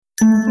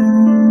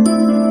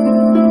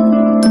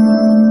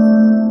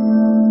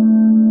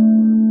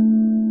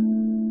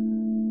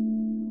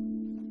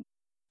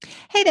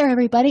Hey there,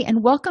 everybody,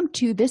 and welcome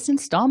to this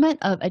installment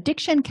of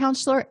Addiction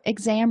Counselor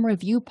Exam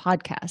Review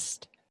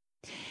Podcast.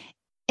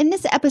 In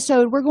this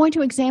episode, we're going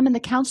to examine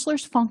the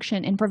counselor's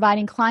function in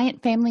providing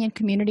client, family, and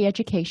community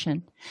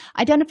education,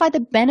 identify the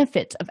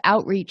benefits of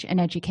outreach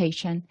and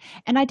education,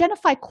 and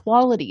identify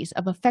qualities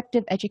of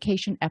effective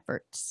education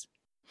efforts.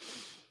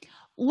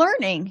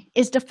 Learning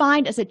is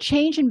defined as a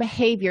change in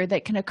behavior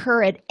that can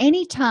occur at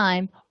any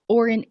time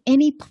or in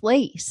any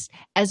place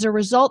as a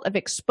result of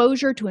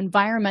exposure to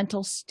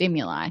environmental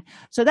stimuli.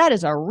 So that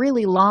is a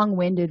really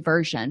long-winded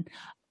version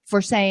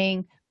for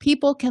saying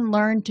people can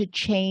learn to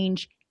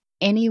change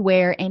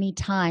anywhere,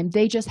 anytime.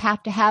 They just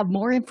have to have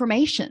more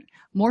information,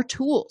 more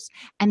tools.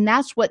 And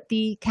that's what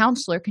the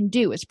counselor can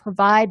do, is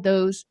provide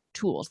those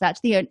tools.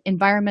 That's the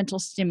environmental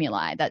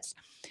stimuli. That's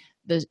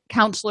the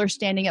counselor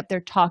standing up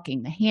there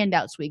talking, the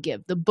handouts we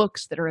give, the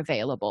books that are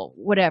available,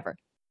 whatever.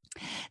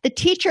 The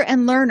teacher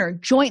and learner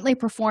jointly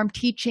perform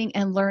teaching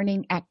and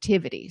learning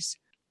activities.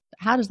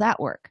 How does that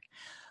work?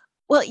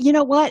 Well, you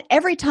know what?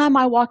 Every time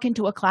I walk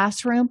into a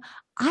classroom,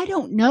 I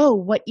don't know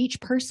what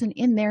each person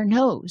in there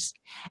knows,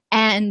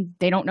 and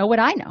they don't know what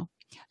I know.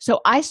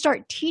 So I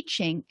start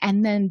teaching,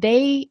 and then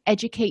they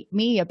educate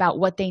me about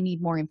what they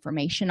need more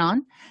information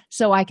on,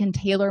 so I can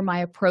tailor my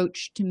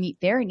approach to meet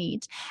their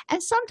needs.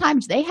 And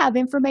sometimes they have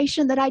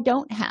information that I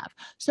don't have,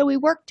 so we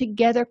work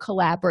together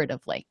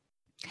collaboratively.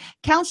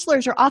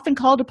 Counselors are often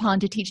called upon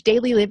to teach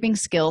daily living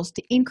skills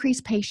to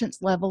increase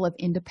patients' level of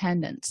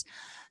independence.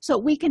 So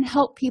we can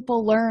help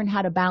people learn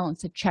how to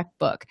balance a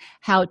checkbook,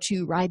 how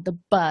to ride the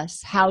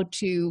bus, how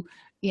to,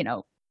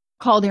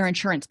 call their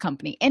insurance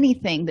company,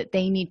 anything that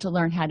they need to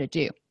learn how to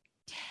do.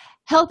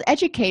 Health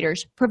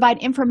educators provide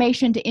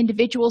information to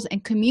individuals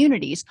and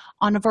communities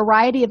on a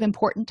variety of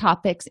important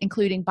topics,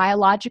 including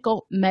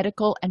biological,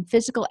 medical, and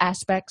physical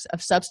aspects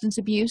of substance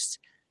abuse,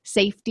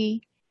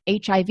 safety,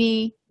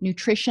 HIV,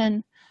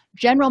 nutrition,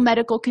 general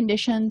medical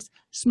conditions,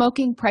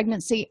 smoking,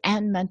 pregnancy,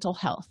 and mental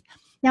health.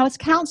 Now, as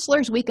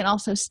counselors, we can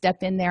also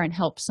step in there and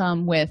help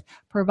some with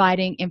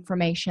providing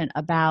information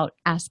about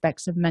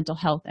aspects of mental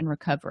health and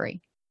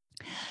recovery.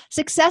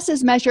 Success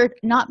is measured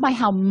not by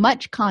how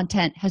much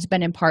content has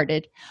been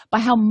imparted, but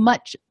by how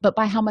much the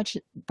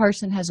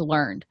person has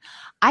learned.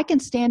 I can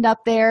stand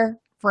up there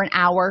for an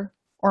hour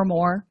or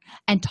more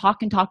and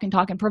talk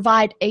and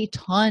provide a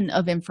ton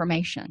of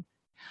information.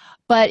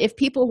 But if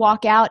people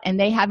walk out and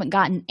they haven't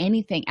gotten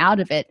anything out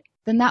of it,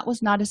 then that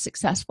was not a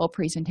successful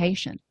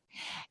presentation.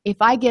 If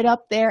I get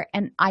up there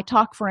and I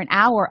talk for an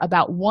hour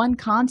about one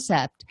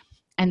concept,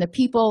 and the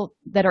people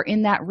that are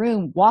in that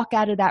room walk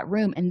out of that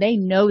room and they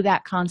know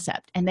that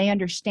concept and they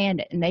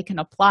understand it and they can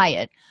apply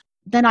it,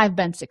 then I've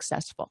been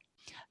successful.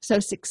 So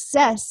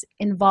success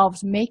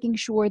involves making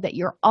sure that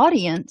your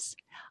audience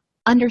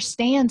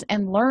understands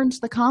and learns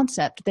the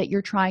concept that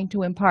you're trying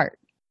to impart.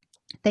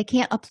 They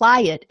can't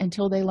apply it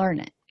until they learn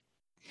it.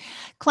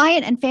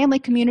 Client and family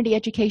community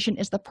education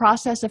is the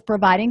process of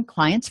providing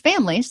clients'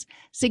 families,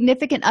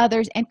 significant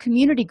others, and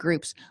community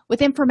groups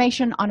with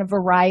information on a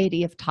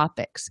variety of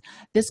topics.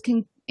 This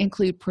can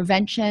include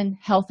prevention,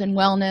 health and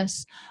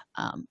wellness,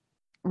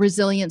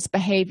 resilience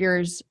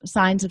behaviors,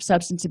 signs of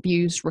substance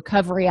abuse,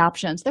 recovery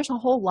options. There's a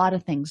whole lot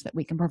of things that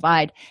we can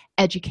provide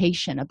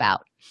education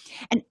about.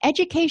 And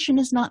education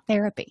is not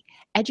therapy.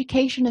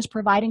 Education is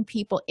providing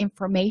people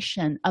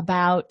information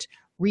about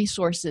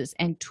resources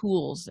and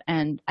tools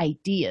and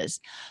ideas.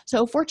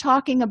 So if we're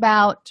talking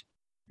about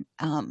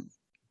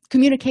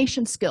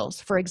communication skills,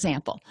 for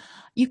example,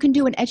 you can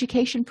do an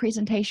education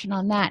presentation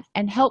on that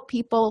and help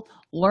people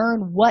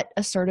learn what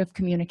assertive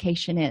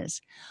communication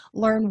is,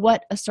 learn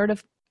what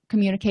assertive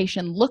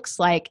communication looks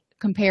like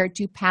compared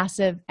to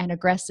passive and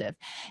aggressive.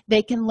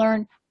 They can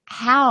learn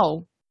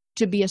how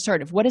to be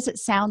assertive. What does it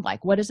sound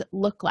like? What does it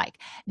look like?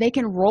 They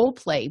can role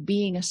play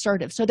being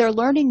assertive. So they're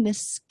learning this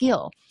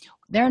skill.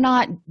 They're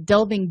not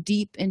delving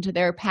deep into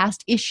their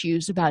past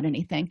issues about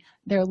anything.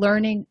 They're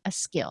learning a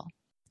skill.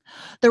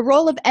 The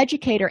role of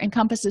educator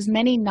encompasses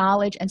many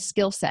knowledge and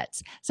skill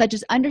sets, such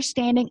as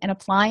understanding and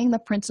applying the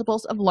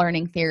principles of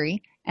learning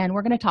theory, and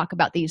we're going to talk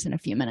about these in a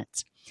few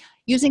minutes,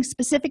 using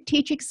specific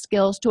teaching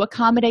skills to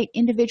accommodate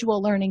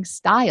individual learning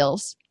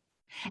styles,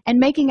 and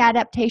making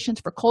adaptations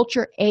for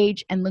culture,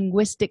 age, and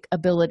linguistic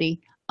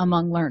ability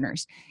among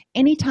learners.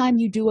 Anytime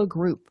you do a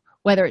group,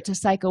 whether it's a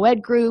psychoed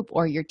group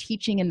or you're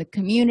teaching in the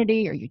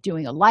community or you're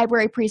doing a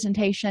library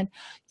presentation,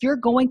 you're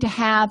going to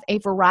have a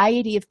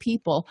variety of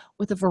people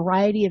with a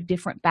variety of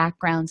different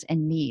backgrounds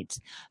and needs.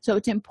 So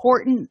it's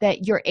important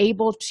that you're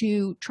able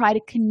to try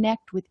to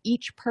connect with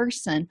each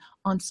person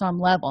on some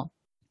level.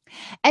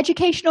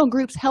 Educational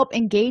groups help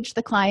engage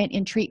the client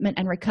in treatment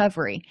and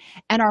recovery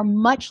and are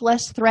much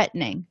less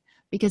threatening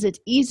because it's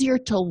easier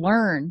to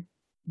learn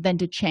than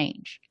to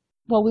change.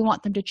 Well, we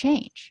want them to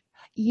change.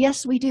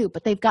 Yes, we do,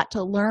 but they've got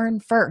to learn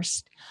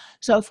first.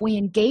 So if we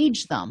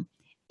engage them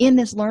in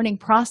this learning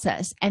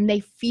process and they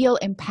feel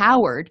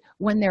empowered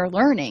when they're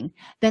learning,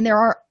 then they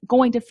are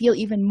going to feel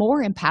even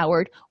more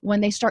empowered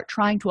when they start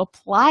trying to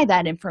apply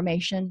that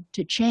information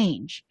to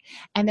change.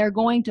 And they're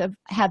going to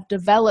have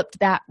developed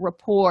that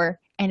rapport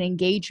and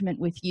engagement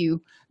with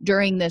you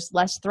during this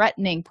less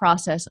threatening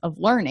process of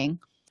learning,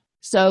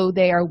 so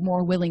they are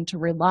more willing to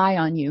rely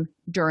on you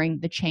during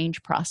the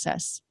change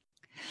process.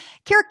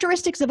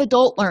 Characteristics of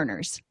adult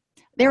learners: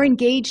 they're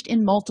engaged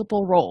in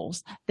multiple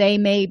roles. They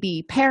may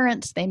be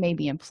parents, they may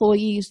be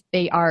employees,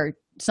 they are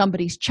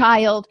somebody's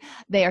child,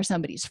 they are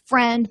somebody's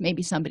friend,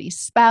 maybe somebody's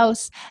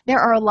spouse. There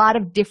are a lot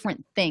of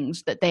different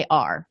things that they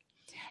are.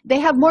 They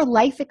have more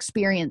life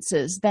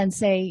experiences than,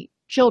 say,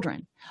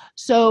 children.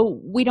 So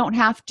we don't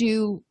have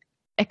to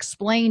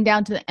explain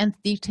down to the nth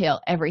detail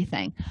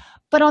everything.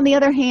 But on the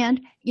other hand,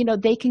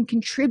 they can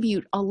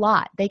contribute a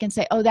lot. They can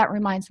say, oh, that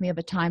reminds me of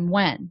a time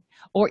when,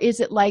 or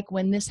is it like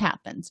when this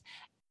happens?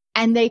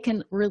 And they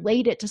can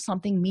relate it to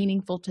something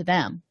meaningful to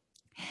them.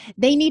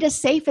 They need a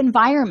safe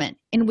environment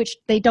in which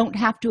they don't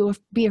have to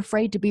be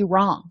afraid to be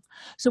wrong.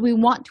 So we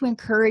want to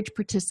encourage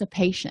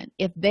participation.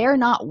 If they're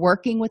not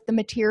working with the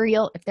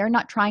material, if they're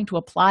not trying to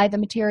apply the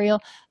material,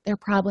 they're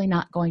probably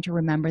not going to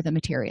remember the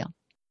material.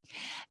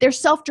 They're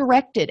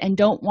self-directed and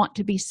don't want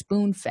to be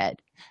spoon-fed.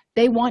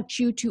 They want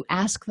you to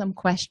ask them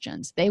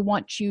questions. They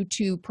want you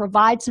to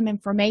provide some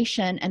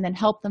information and then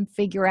help them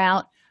figure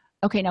out,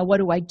 okay, now what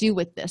do I do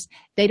with this?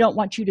 They don't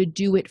want you to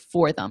do it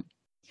for them.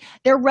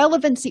 They're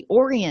relevancy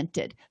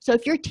oriented. So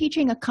if you're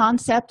teaching a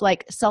concept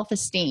like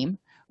self-esteem,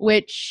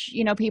 which,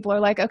 people are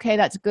like, okay,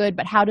 that's good,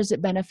 but how does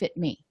it benefit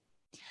me?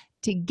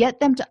 To get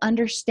them to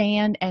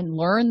understand and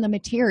learn the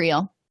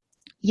material,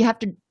 you have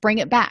to bring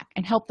it back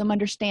and help them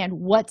understand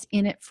what's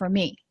in it for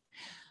me.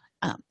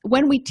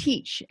 When we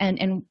teach,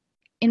 and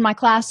in my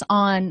class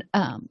on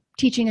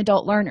teaching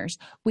adult learners,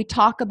 we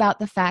talk about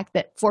the fact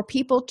that for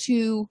people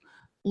to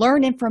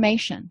learn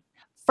information,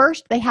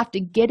 first they have to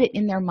get it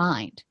in their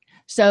mind.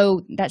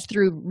 So that's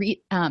through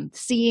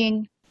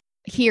seeing,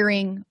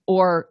 hearing,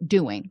 or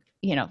doing.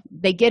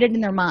 They get it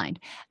in their mind.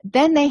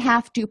 Then they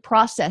have to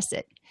process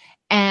it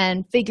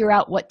and figure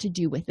out what to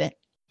do with it.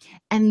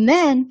 And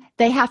then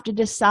they have to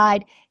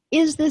decide,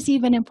 is this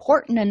even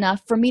important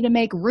enough for me to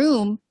make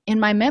room in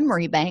my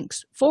memory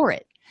banks for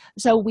it?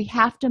 So we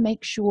have to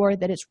make sure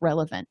that it's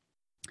relevant.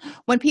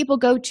 When people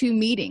go to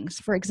meetings,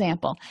 for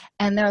example,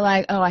 and they're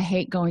like, oh, I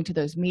hate going to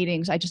those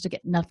meetings, I just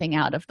get nothing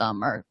out of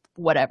them, or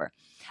whatever,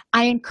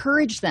 I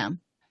encourage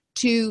them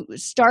to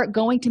start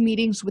going to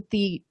meetings with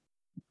the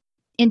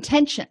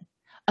intention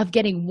of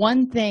getting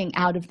one thing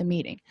out of the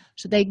meeting.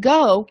 So they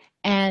go,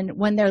 and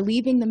when they're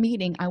leaving the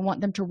meeting, I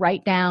want them to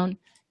write down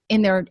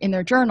in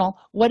their journal,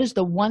 what is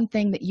the one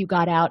thing that you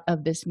got out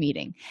of this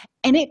meeting?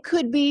 And it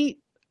could be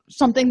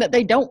something that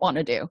they don't want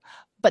to do,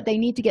 but they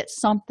need to get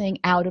something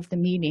out of the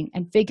meeting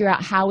and figure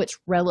out how it's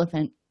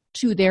relevant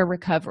to their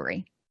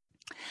recovery.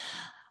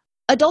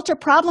 Adults are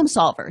problem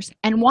solvers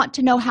and want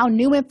to know how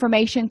new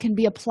information can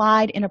be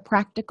applied in a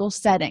practical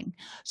setting.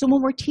 So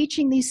when we're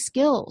teaching these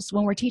skills,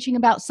 when we're teaching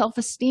about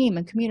self-esteem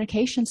and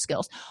communication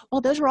skills,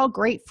 well, those are all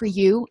great for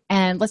you.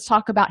 And let's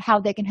talk about how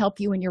they can help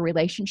you in your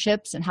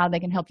relationships and how they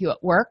can help you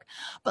at work.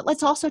 But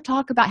let's also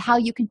talk about how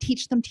you can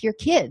teach them to your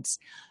kids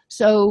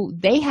so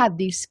they have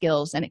these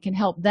skills and it can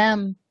help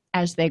them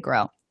as they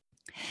grow.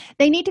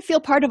 They need to feel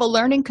part of a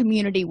learning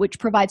community which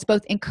provides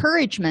both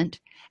encouragement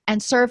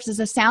and serves as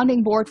a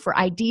sounding board for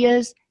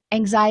ideas,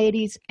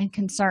 anxieties, and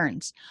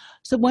concerns.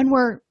 So when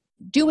we're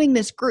doing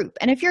this group,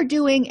 and if you're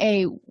doing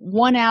a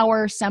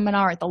 1-hour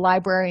seminar at the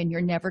library and you're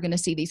never going to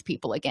see these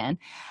people again,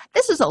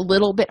 this is a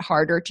little bit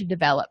harder to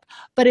develop.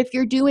 But if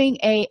you're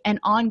doing an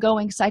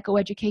ongoing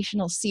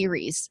psychoeducational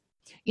series,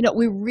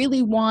 we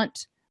really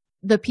want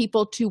the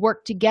people to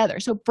work together.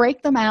 So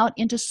break them out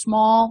into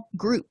small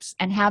groups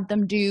and have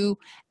them do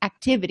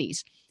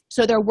activities.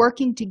 So they're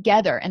working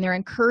together and they're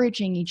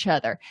encouraging each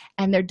other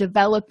and they're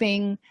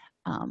developing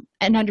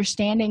an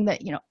understanding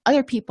that,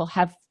 other people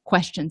have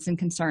questions and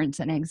concerns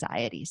and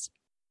anxieties.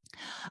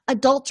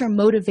 Adults are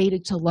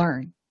motivated to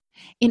learn.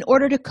 In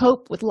order to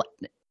cope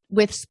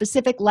with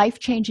specific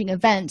life-changing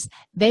events,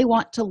 they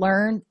want to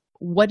learn,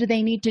 what do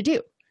they need to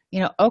do?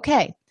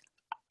 Okay,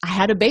 I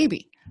had a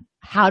baby.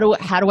 How do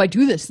I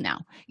do this now?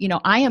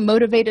 I am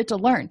motivated to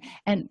learn.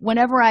 And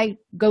whenever I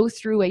go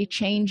through a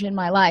change in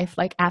my life,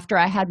 like after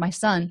I had my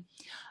son,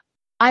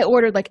 I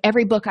ordered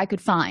every book I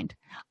could find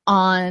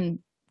on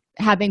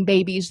having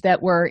babies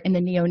that were in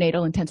the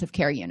neonatal intensive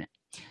care unit.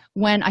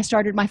 When I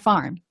started my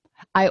farm,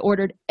 I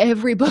ordered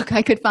every book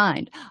I could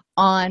find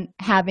on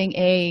having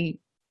a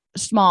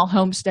small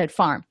homestead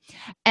farm.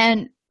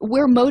 And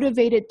we're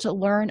motivated to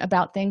learn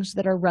about things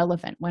that are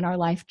relevant when our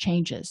life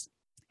changes.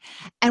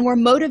 And we're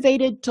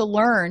motivated to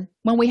learn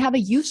when we have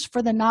a use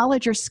for the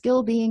knowledge or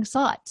skill being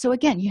sought. So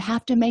again, you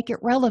have to make it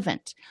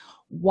relevant.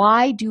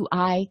 Why do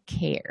I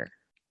care?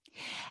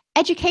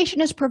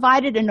 Education is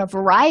provided in a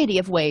variety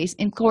of ways,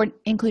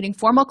 including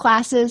formal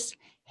classes,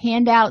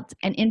 handouts,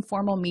 and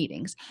informal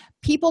meetings.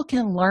 People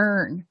can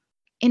learn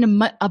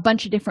in a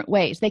bunch of different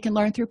ways. They can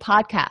learn through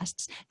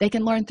podcasts. They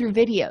can learn through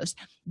videos.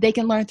 They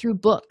can learn through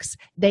books.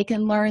 They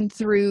can learn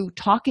through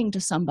talking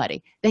to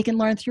somebody. They can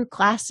learn through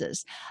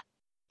classes.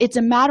 It's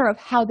a matter of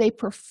how they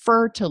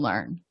prefer to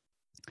learn.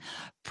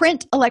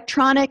 Print,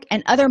 electronic,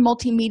 and other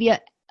multimedia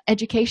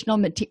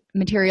educational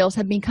materials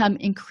have become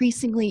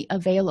increasingly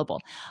available.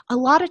 A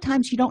lot of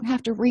times you don't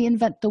have to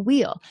reinvent the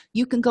wheel.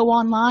 You can go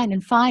online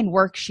and find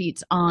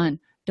worksheets on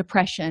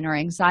depression or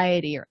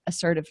anxiety or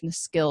assertiveness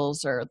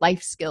skills or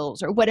life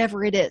skills or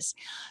whatever it is.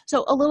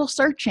 So a little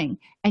searching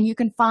and you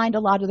can find a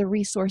lot of the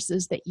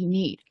resources that you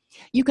need.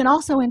 You can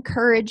also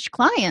encourage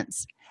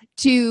clients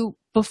to,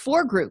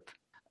 before group,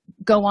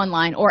 go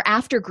online, or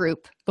after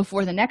group,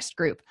 before the next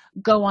group,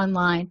 go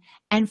online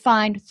and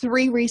find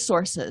 3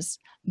 resources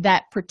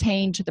that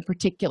pertain to the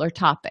particular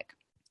topic.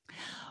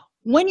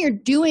 When you're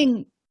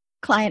doing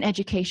client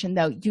education,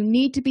 though, you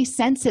need to be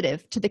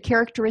sensitive to the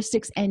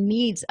characteristics and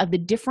needs of the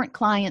different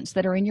clients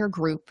that are in your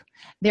group,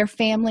 their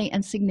family,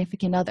 and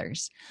significant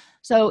others.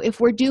 So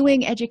if we're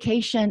doing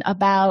education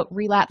about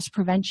relapse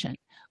prevention,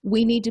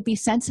 we need to be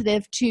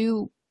sensitive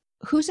to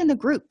who's in the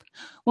group.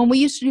 When we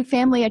used to do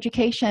family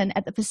education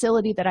at the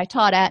facility that I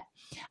taught at,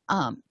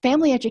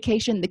 family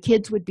education, the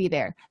kids would be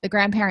there, the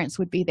grandparents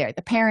would be there,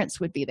 the parents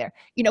would be there.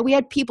 We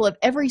had people of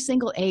every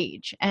single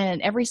age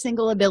and every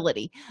single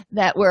ability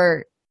that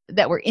were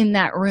in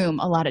that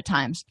room a lot of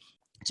times.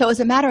 So it was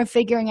a matter of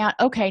figuring out,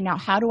 okay, now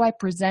how do I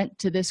present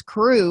to this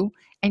crew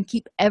and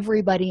keep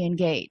everybody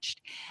engaged?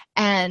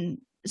 And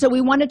so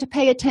we wanted to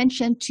pay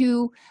attention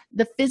to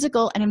the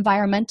physical and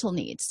environmental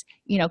needs.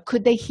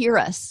 Could they hear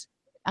us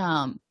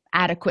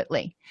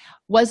adequately?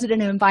 Was it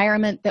an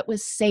environment that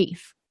was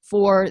safe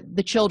for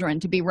the children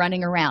to be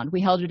running around?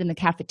 We held it in the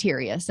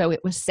cafeteria, so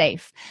it was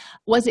safe.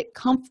 Was it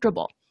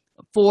comfortable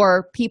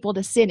for people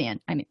to sit in?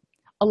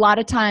 A lot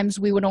of times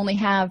we would only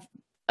have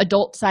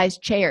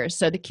adult-sized chairs,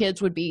 so the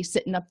kids would be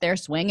sitting up there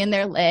swinging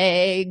their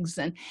legs,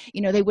 and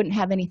they wouldn't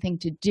have anything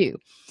to do.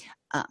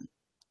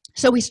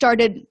 So we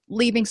started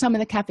leaving some of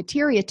the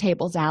cafeteria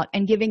tables out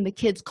and giving the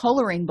kids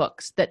coloring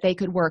books that they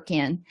could work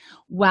in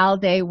while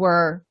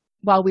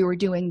we were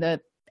doing the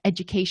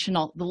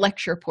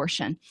lecture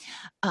portion.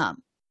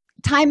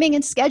 Timing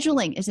and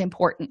scheduling is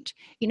important.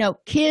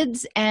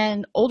 Kids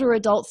and older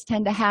adults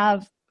tend to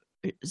have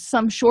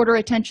some shorter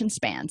attention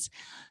spans.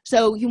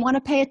 So you want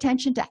to pay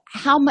attention to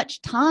how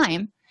much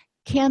time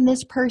can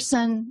this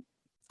person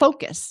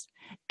focus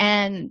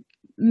and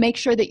make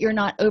sure that you're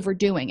not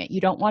overdoing it.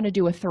 You don't want to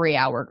do a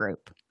 3-hour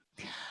group.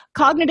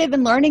 Cognitive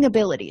and learning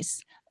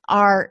abilities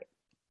are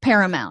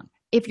paramount.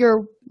 If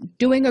you're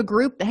doing a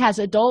group that has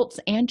adults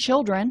and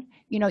children,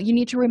 you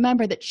need to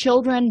remember that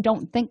children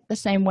don't think the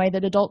same way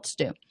that adults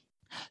do.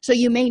 So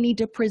you may need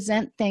to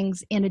present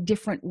things in a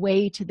different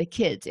way to the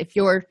kids. If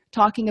you're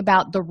talking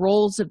about the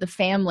roles of the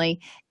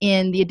family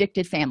in the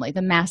addicted family,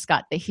 the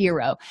mascot, the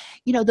hero,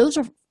 those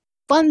are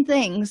fun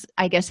things,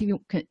 I guess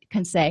you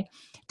can say,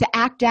 to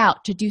act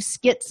out, to do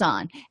skits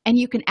on. And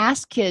you can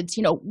ask kids,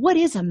 what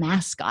is a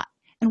mascot?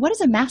 And what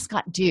does a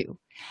mascot do?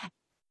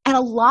 And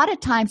a lot of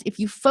times, if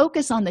you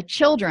focus on the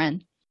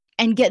children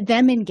and get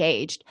them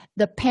engaged,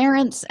 the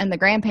parents and the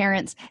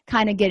grandparents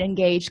kind of get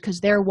engaged because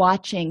they're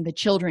watching the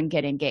children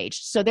get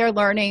engaged. So they're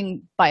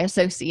learning by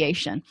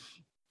association.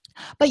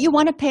 But you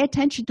want to pay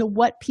attention to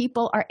what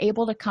people are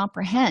able to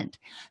comprehend.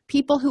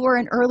 People who are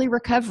in early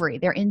recovery,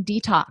 they're in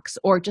detox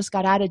or just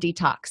got out of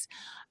detox,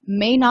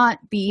 may not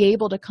be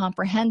able to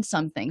comprehend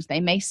some things. They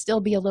may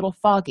still be a little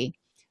foggy.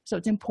 So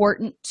it's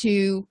important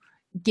to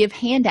give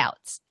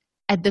handouts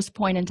at this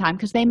point in time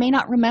because they may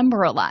not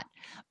remember a lot,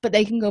 but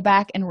they can go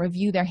back and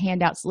review their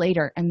handouts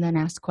later and then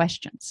ask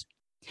questions.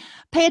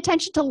 Pay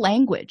attention to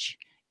language.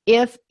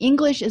 If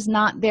English is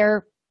not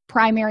their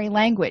primary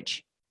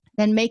language,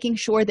 then making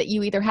sure that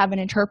you either have an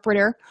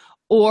interpreter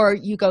or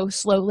you go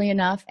slowly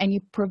enough and you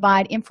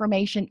provide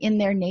information in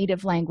their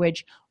native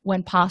language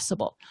when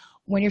possible.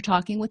 When you're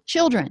talking with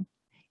children,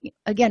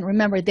 again,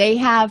 remember, they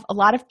have a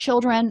lot of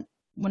children,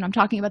 when I'm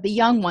talking about the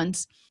young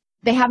ones,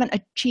 they haven't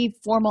achieved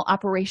formal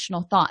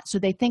operational thought, so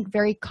they think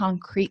very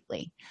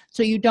concretely.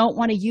 So you don't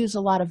want to use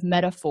a lot of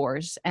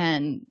metaphors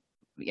and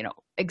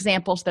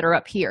examples that are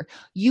up here.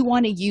 You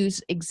want to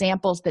use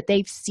examples that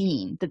they've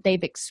seen, that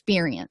they've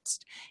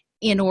experienced,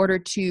 in order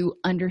to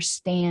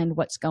understand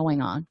what's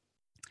going on.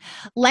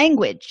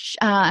 Language,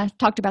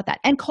 talked about that,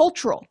 and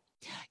cultural.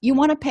 You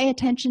want to pay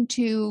attention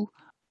to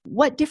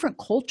what different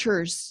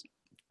cultures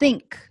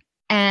think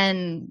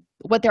and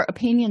what their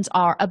opinions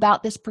are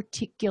about this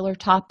particular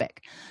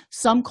topic.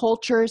 Some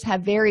cultures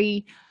have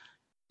very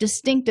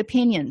distinct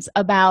opinions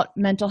about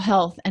mental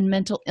health and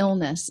mental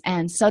illness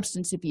and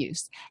substance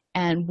abuse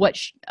and what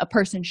a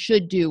person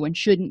should do and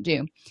shouldn't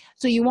do.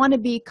 So you want to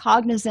be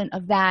cognizant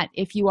of that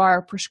if you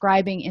are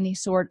prescribing any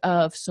sort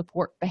of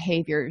support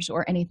behaviors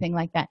or anything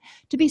like that,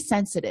 to be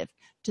sensitive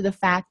to the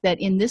fact that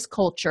in this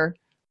culture,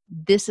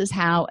 this is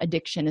how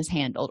addiction is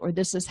handled, or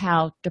this is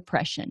how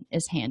depression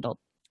is handled.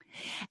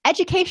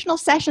 Educational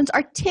sessions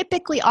are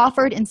typically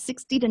offered in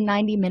 60 to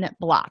 90-minute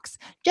blocks,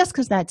 just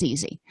because that's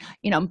easy.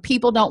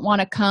 People don't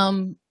want to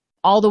come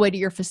all the way to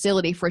your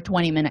facility for a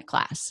 20-minute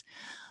class.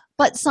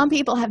 But some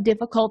people have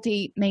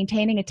difficulty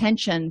maintaining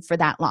attention for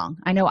that long.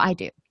 I know I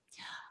do.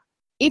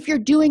 If you're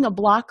doing a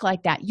block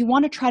like that, you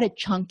want to try to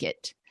chunk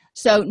it.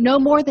 So no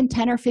more than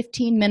 10 or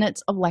 15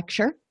 minutes of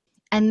lecture,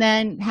 and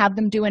then have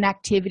them do an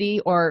activity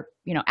or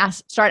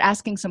start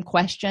asking some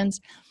questions,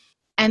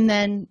 and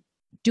then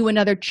do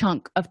another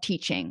chunk of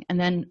teaching and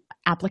then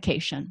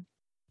application.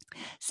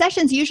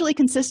 Sessions usually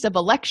consist of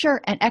a lecture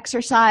and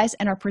exercise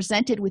and are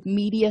presented with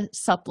media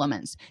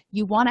supplements.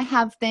 You want to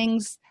have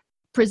things,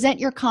 present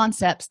your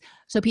concepts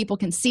so people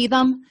can see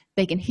them,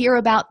 they can hear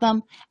about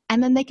them,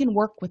 and then they can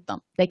work with them.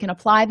 They can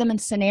apply them in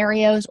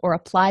scenarios or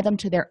apply them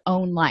to their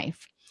own life.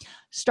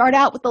 Start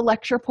out with the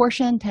lecture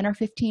portion, 10 or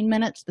 15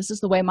 minutes. This is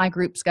the way my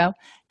groups go.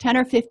 10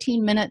 or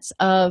 15 minutes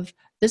of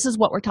this is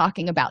what we're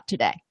talking about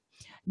today.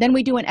 Then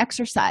we do an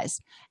exercise,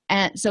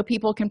 and so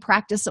people can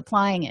practice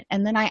applying it.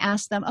 And then I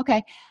ask them,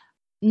 okay,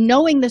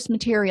 knowing this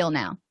material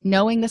now,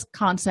 knowing this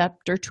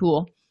concept or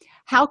tool,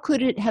 how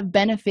could it have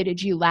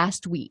benefited you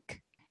last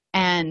week?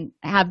 And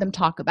have them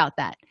talk about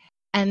that.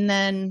 And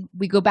then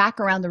we go back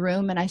around the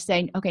room and I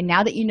say, okay,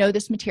 now that you know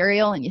this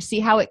material and you see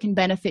how it can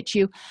benefit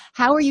you,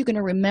 how are you going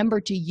to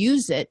remember to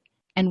use it?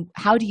 And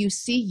how do you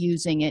see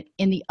using it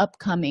in the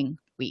upcoming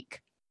week?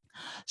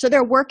 So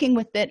they're working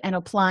with it and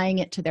applying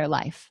it to their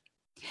life.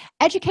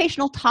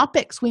 Educational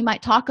topics we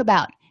might talk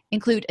about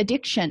include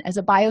addiction as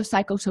a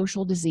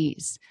biopsychosocial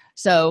disease.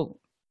 So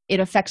it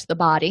affects the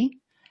body,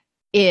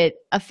 it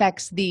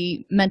affects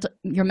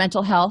your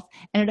mental health,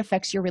 and it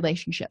affects your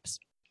relationships.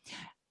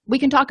 We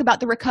can talk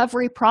about the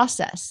recovery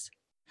process,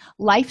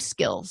 life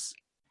skills,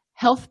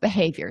 health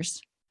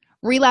behaviors,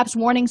 relapse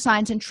warning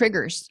signs and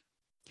triggers,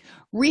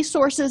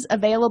 resources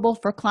available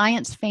for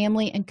clients,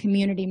 family, and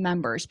community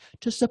members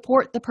to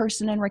support the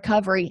person in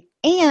recovery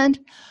and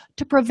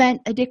to prevent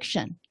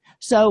addiction.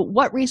 So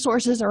what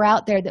resources are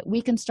out there that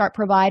we can start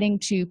providing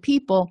to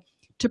people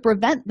to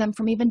prevent them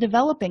from even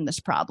developing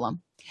this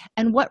problem?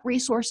 And what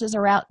resources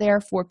are out there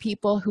for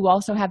people who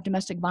also have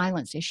domestic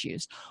violence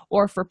issues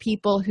or for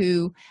people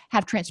who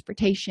have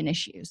transportation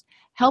issues?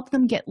 Help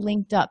them get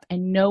linked up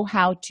and know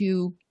how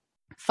to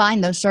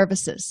find those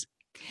services.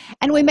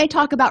 And we may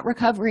talk about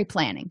recovery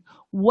planning.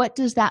 What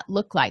does that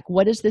look like?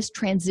 What is this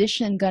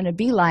transition going to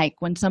be like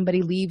when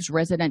somebody leaves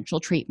residential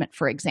treatment,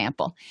 for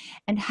example?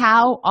 And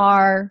how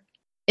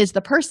is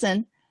the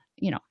person,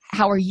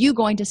 how are you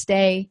going to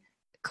stay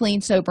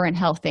clean, sober, and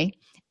healthy?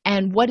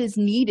 And what is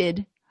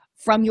needed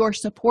from your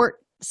support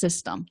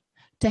system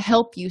to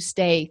help you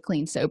stay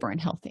clean, sober,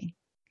 and healthy?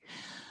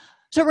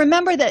 So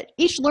remember that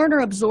each learner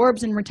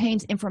absorbs and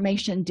retains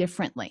information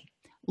differently.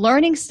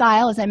 Learning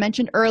style, as I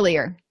mentioned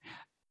earlier,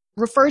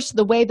 refers to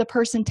the way the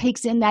person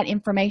takes in that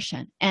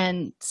information.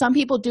 And some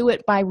people do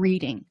it by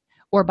reading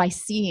or by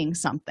seeing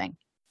something.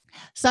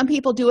 Some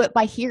people do it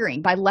by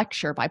hearing, by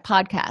lecture, by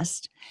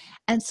podcast.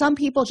 And some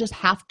people just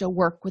have to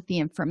work with the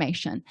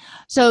information.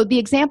 So the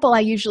example I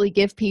usually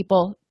give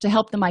people to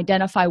help them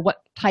identify what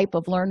type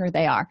of learner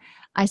they are,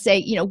 I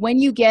say, when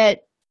you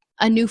get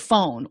a new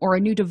phone or a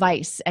new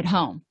device at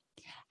home,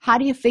 how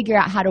do you figure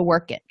out how to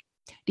work it?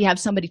 Do you have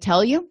somebody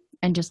tell you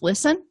and just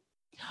listen?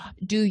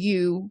 Do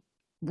you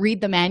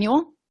read the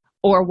manual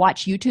or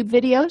watch YouTube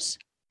videos?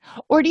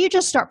 Or do you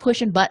just start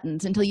pushing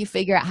buttons until you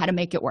figure out how to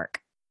make it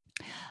work?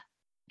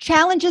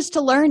 Challenges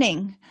to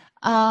learning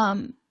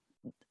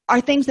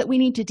are things that we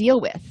need to deal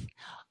with.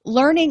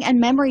 Learning and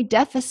memory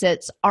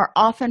deficits are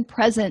often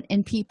present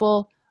in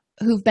people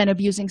who've been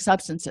abusing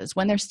substances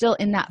when they're still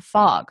in that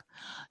fog.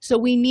 So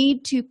we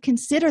need to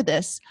consider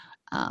this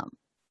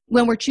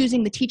when we're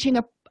choosing the teaching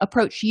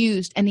approach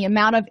used and the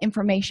amount of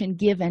information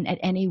given at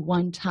any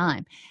one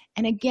time.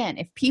 And again,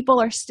 if people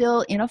are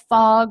still in a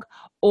fog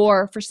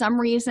or for some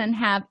reason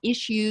have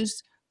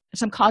issues,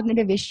 some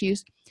cognitive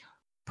issues,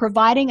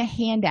 providing a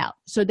handout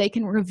so they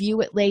can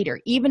review it later,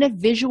 even if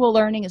visual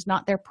learning is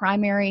not their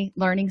primary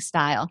learning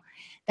style,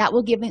 that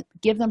will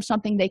give them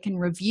something they can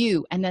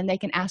review, and then they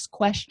can ask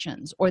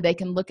questions or they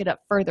can look it up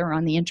further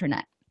on the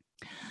internet.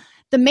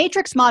 The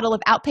matrix model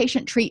of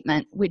outpatient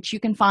treatment, which you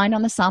can find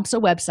on the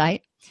SAMHSA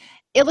website,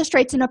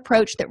 illustrates an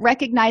approach that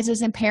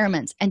recognizes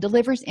impairments and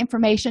delivers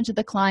information to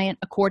the client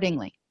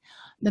accordingly.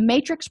 The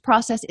matrix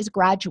process is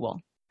gradual.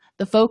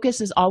 The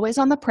focus is always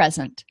on the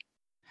present.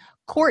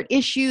 Court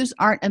issues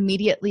aren't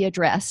immediately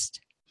addressed,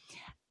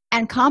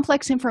 and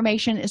complex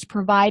information is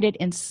provided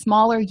in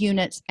smaller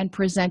units and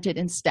presented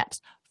in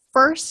steps.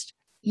 First,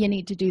 you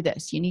need to do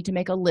this. You need to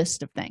make a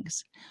list of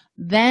things.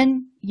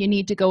 Then you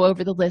need to go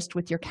over the list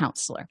with your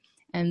counselor.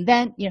 And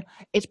then,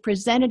 it's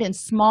presented in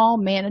small,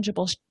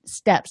 manageable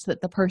steps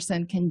that the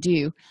person can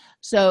do,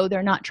 so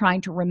they're not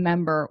trying to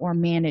remember or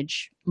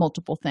manage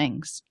multiple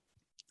things.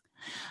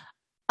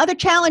 Other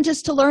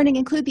challenges to learning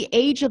include the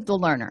age of the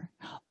learner.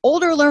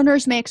 Older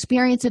learners may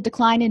experience a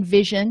decline in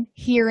vision,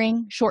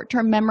 hearing,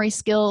 short-term memory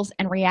skills,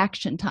 and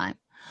reaction time.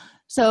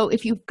 So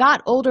if you've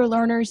got older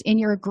learners in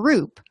your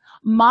group,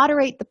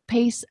 moderate the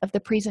pace of the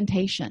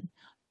presentation.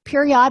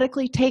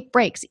 Periodically take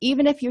breaks,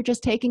 even if you're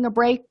just taking a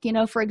break,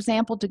 for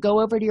example, to go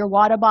over to your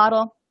water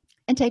bottle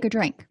and take a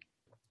drink.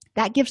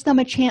 That gives them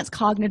a chance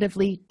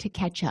cognitively to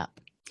catch up.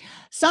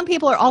 Some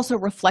people are also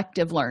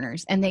reflective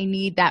learners, and they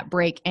need that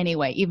break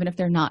anyway, even if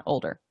they're not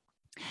older.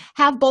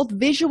 Have both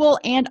visual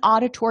and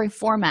auditory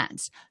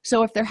formats.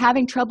 So if they're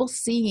having trouble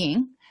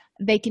seeing,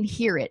 they can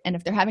hear it. And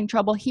if they're having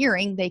trouble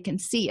hearing, they can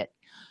see it.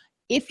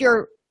 If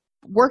you're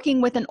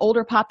working with an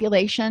older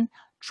population,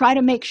 try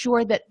to make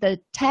sure that the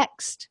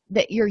text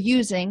that you're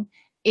using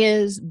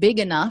is big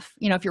enough.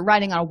 If you're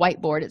writing on a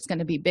whiteboard, it's going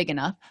to be big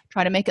enough.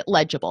 Try to make it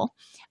legible.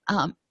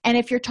 And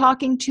if you're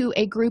talking to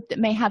a group that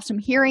may have some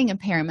hearing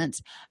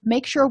impairments,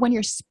 make sure when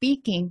you're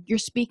speaking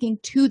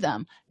to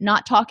them,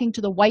 not talking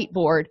to the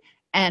whiteboard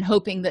and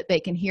hoping that they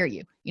can hear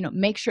you.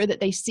 Make sure that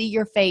they see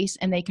your face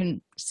and they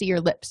can see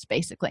your lips,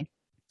 basically.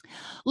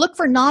 Look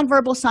for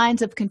nonverbal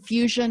signs of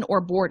confusion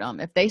or boredom.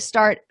 If they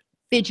start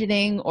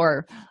fidgeting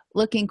or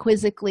looking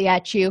quizzically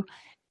at you,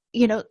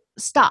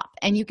 stop.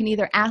 And you can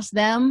either ask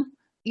them,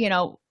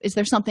 is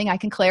there something I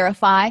can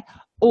clarify?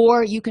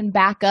 Or you can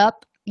back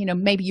up.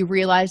 Maybe you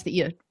realize that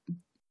you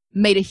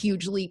made a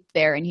huge leap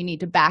there and you need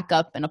to back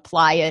up and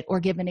apply it or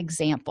give an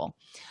example.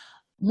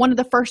 One of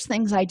the first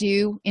things I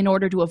do in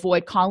order to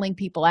avoid calling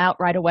people out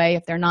right away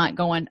if they're not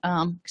going,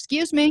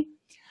 excuse me,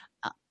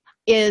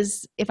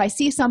 is if I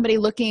see somebody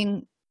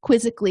looking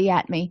quizzically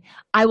at me,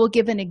 I will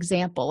give an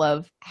example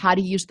of how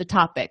to use the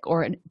topic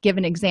or give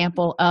an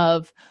example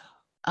of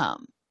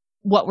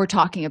what we're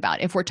talking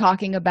about. If we're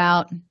talking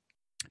about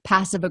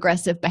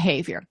passive-aggressive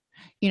behavior,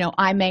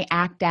 I may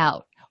act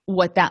out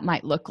what that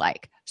might look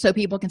like. So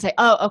people can say,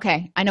 oh,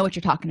 okay, I know what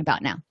you're talking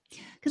about now.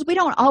 Because we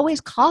don't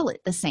always call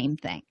it the same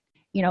thing.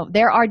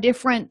 There are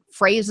different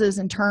phrases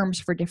and terms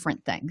for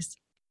different things.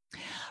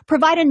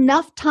 Provide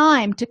enough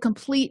time to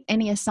complete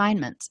any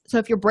assignments. So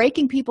if you're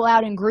breaking people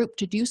out in group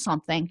to do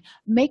something,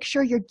 make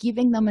sure you're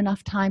giving them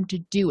enough time to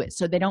do it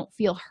so they don't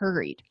feel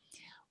hurried.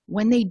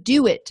 When they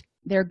do it,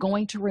 they're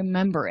going to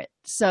remember it.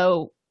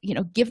 So,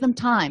 give them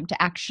time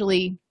to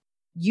actually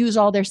use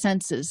all their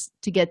senses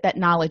to get that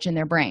knowledge in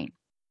their brain.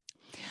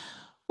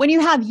 When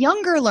you have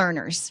younger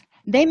learners,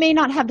 they may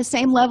not have the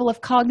same level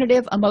of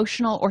cognitive,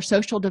 emotional, or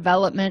social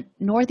development,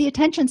 nor the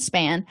attention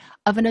span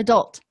of an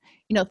adult.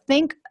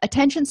 Think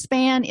attention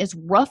span is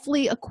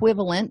roughly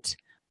equivalent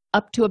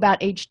up to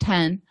about age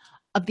 10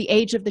 of the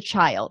age of the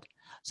child.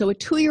 So a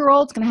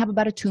 2-year-old is going to have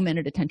about a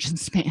 2-minute attention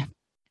span.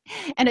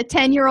 And a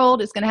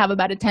 10-year-old is going to have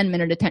about a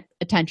 10-minute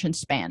attention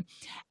span.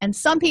 And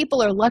some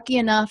people are lucky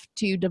enough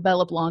to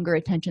develop longer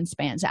attention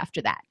spans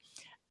after that.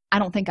 I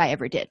don't think I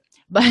ever did.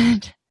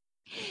 But,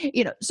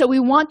 so we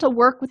want to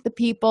work with the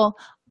people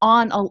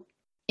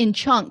in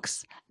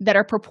chunks that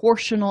are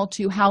proportional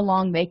to how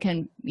long they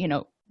can,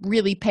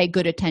 really pay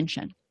good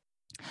attention.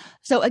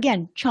 So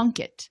again, chunk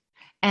it.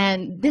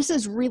 And this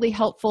is really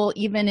helpful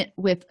even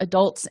with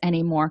adults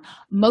anymore.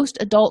 Most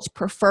adults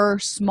prefer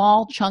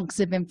small chunks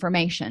of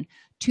information,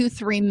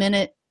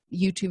 2-3-minute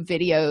YouTube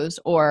videos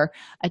or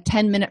a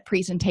 10-minute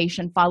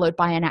presentation followed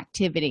by an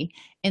activity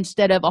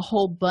instead of a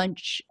whole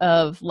bunch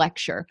of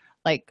lecture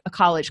like a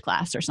college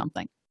class or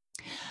something.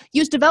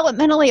 Use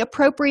developmentally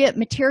appropriate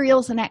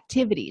materials and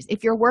activities.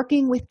 If you're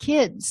working with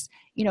kids,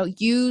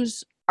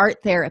 use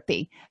art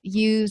therapy,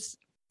 use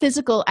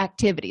physical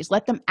activities,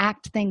 let them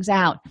act things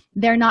out.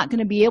 They're not going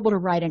to be able to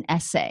write an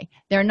essay.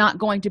 They're not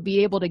going to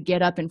be able to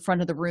get up in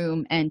front of the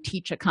room and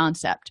teach a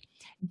concept.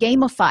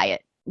 Gamify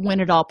it when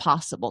at all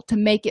possible to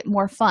make it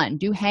more fun.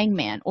 Do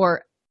Hangman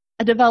or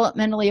a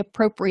developmentally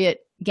appropriate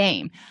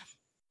game.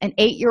 An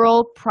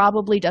 8-year-old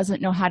probably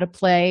doesn't know how to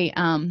play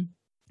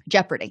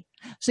Jeopardy.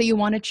 So you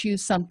want to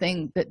choose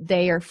something that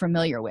they are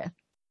familiar with.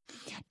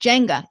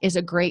 Jenga is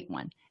a great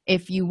one.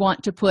 If you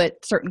want to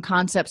put certain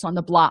concepts on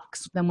the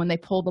blocks, then when they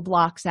pull the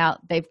blocks out,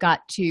 they've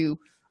got to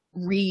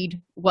read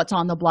what's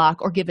on the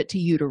block or give it to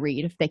you to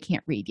read if they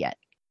can't read yet.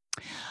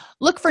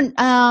 Look for,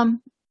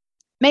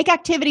 make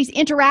activities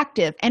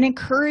interactive and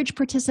encourage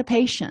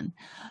participation.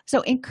 So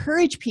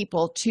encourage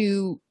people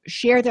to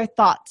share their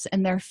thoughts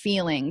and their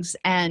feelings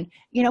and,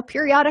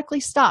 periodically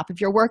stop. If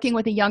you're working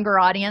with a younger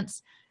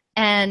audience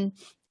and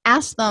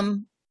ask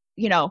them,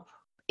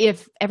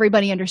 if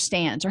everybody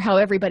understands or how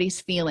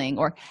everybody's feeling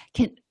or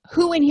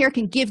who in here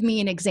can give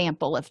me an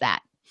example of that.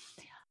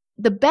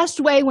 The best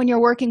way when you're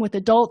working with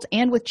adults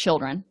and with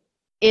children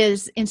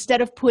is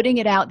instead of putting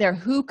it out there,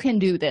 who can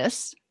do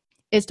this,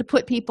 is to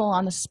put people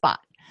on the spot.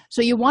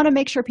 So you want to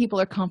make sure people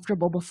are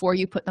comfortable before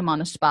you put them on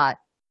the spot.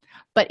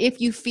 But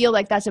if you feel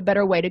like that's a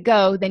better way to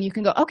go, then you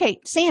can go, okay,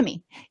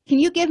 Sammy, can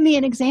you give me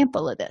an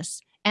example of this?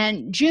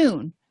 And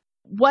June,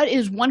 what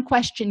is one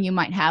question you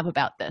might have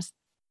about this?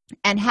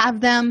 And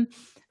have them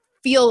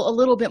feel a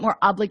little bit more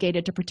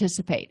obligated to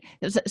participate.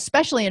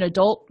 Especially in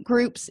adult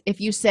groups, if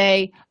you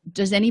say,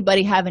 does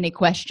anybody have any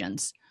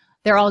questions?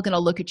 They're all going to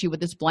look at you with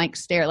this blank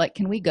stare like,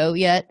 can we go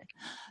yet?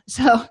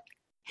 So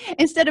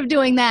instead of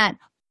doing that,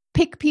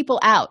 pick people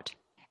out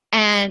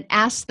and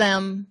ask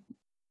them,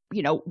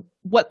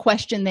 what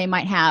question they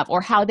might have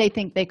or how they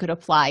think they could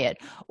apply it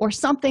or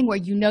something where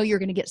you're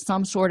going to get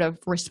some sort of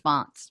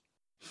response.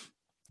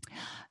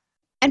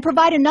 And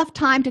provide enough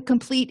time to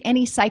complete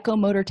any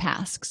psychomotor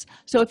tasks.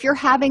 So if you're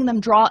having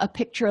them draw a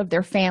picture of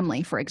their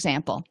family, for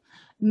example,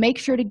 make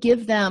sure to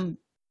give them,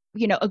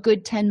 a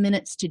good 10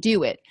 minutes to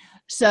do it.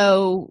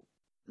 So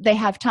they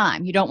have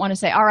time. You don't want to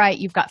say, all right,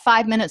 you've got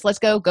 5 minutes, let's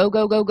go, go,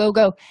 go, go, go,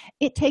 go.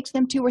 It takes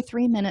them 2 or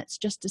 3 minutes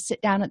just to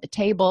sit down at the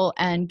table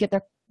and get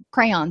their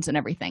crayons and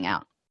everything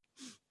out.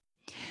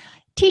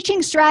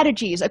 Teaching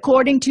strategies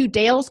according to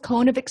Dale's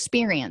Cone of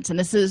Experience, and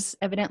this is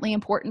evidently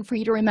important for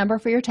you to remember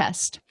for your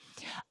test.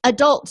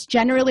 Adults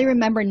generally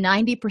remember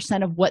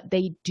 90% of what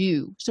they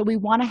do, so we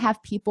want to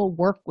have people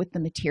work with the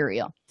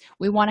material.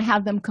 We want to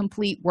have them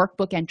complete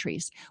workbook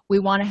entries. We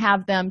want to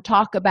have them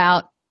talk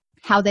about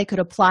how they could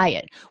apply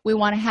it. We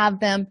want to have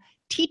them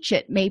teach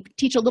it, maybe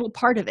teach a little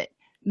part of it,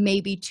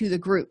 maybe to the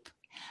group.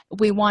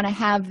 We want to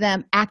have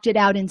them act it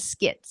out in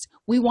skits.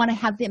 We want to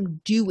have them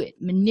do it,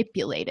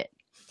 manipulate it.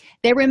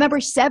 They remember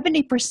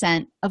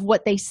 70% of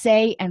what they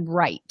say and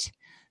write.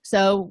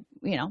 So,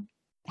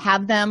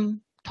 have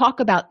them talk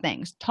about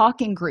things,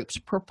 talk in groups,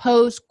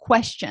 propose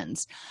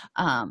questions,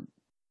 and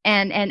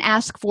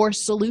ask for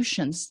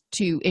solutions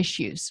to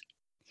issues.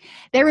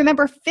 They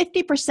remember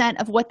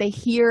 50% of what they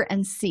hear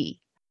and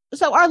see.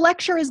 So our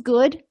lecture is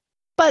good,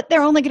 but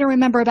they're only going to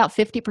remember about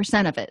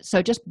 50% of it.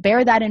 So just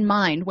bear that in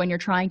mind when you're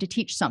trying to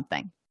teach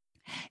something.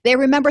 They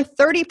remember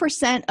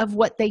 30% of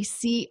what they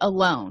see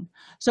alone.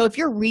 So if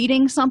you're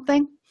reading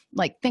something,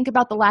 like think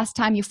about the last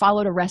time you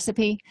followed a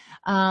recipe,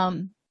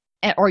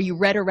 or you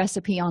read a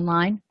recipe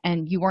online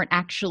and you weren't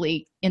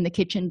actually in the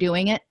kitchen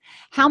doing it.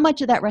 How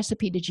much of that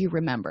recipe did you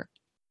remember?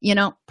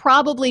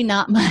 Probably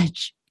not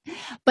much.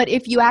 But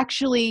if you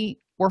actually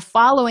were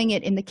following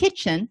it in the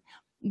kitchen,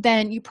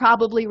 then you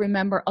probably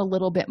remember a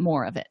little bit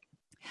more of it.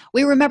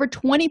 We remember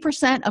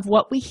 20% of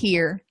what we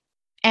hear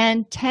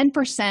and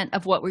 10%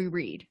 of what we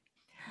read.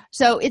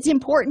 So it's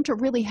important to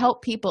really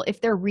help people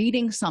if they're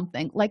reading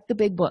something like the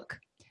big book.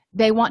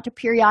 They want to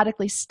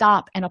periodically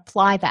stop and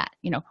apply that.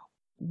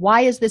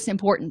 Why is this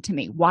important to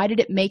me? Why did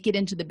it make it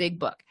into the big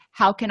book?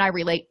 How can I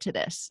relate to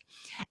this?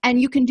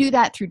 And you can do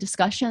that through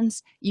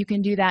discussions. You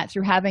can do that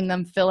through having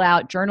them fill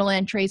out journal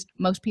entries.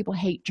 Most people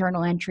hate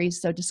journal entries,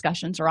 so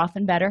discussions are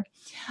often better.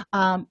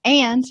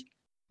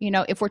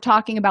 If we're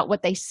talking about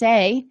what they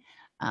say,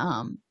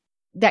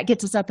 that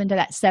gets us up into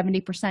that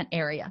 70%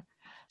 area.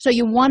 So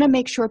you want to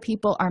make sure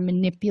people are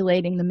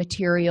manipulating the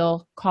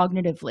material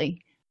cognitively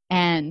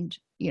and,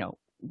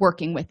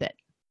 working with it.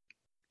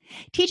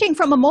 Teaching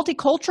from a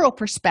multicultural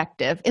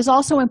perspective is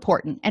also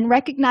important and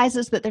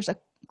recognizes that there's a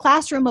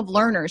classroom of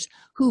learners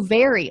who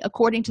vary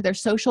according to their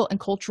social and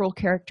cultural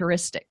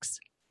characteristics.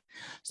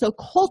 So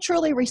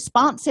culturally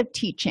responsive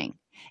teaching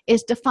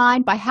is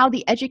defined by how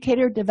the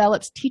educator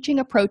develops teaching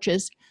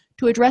approaches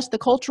to address the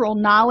cultural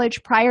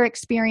knowledge, prior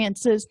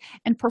experiences,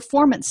 and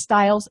performance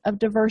styles of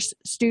diverse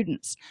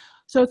students.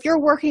 So if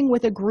you're working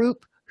with a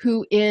group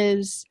who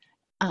is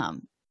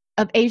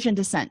of Asian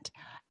descent,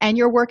 and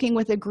you're working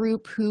with a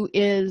group who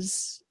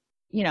is,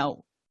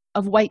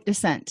 of white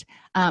descent,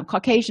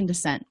 Caucasian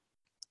descent,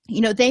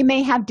 they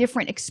may have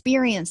different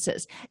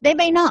experiences. They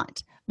may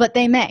not, but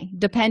they may,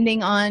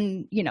 depending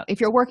on, if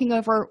you're working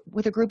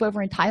with a group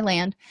over in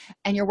Thailand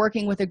and you're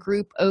working with a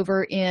group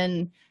over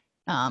in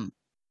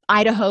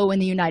Idaho in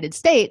the United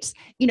States,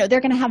 they're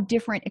going to have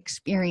different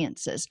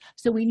experiences.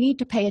 So we need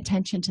to pay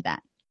attention to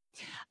that.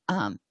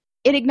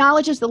 It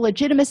acknowledges the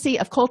legitimacy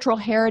of cultural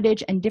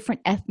heritage and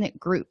different ethnic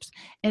groups,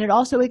 and it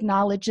also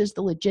acknowledges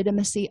the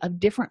legitimacy of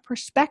different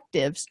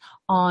perspectives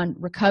on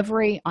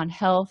recovery, on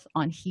health,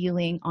 on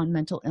healing, on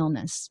mental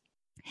illness.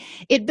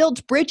 It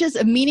builds bridges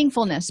of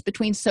meaningfulness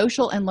between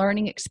social and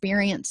learning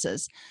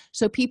experiences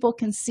so people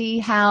can see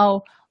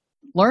how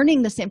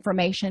learning this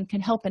information can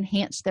help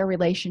enhance their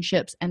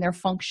relationships and their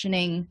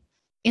functioning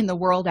in the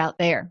world out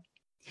there.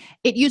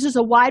 It uses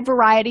a wide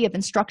variety of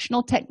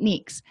instructional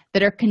techniques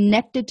that are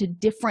connected to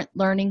different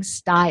learning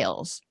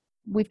styles.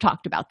 We've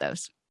talked about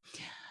those.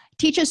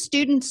 Teaches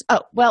students,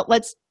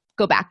 let's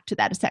go back to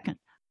that a second.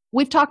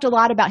 We've talked a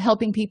lot about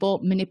helping people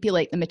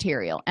manipulate the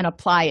material and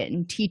apply it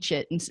and teach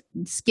it and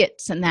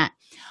skits and that.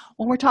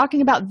 When we're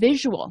talking about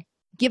visual,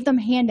 give them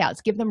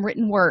handouts, give them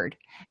written word,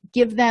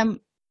 give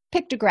them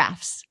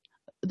pictographs.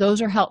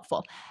 Those are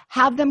helpful.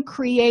 Have them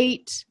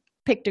create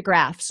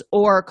pictographs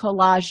or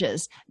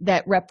collages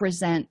that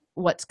represent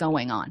what's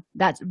going on.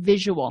 That's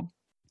visual.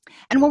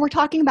 And when we're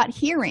talking about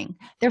hearing,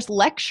 there's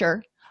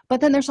lecture, but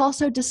then there's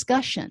also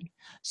discussion.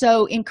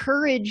 So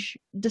encourage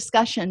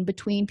discussion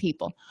between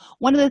people.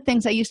 One of the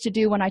things I used to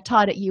do when I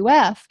taught at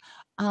UF,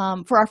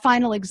 for our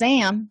final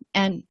exam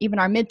and even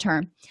our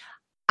midterm,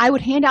 I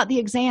would hand out the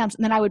exams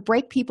and then I would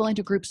break people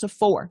into groups of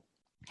 4.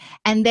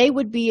 And they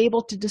would be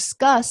able to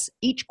discuss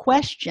each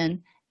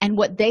question and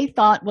what they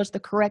thought was the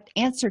correct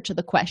answer to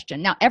the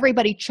question. Now,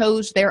 everybody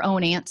chose their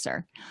own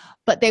answer,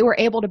 but they were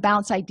able to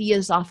bounce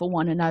ideas off of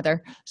one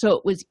another, so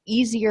it was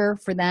easier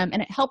for them,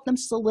 and it helped them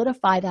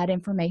solidify that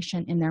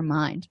information in their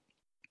mind.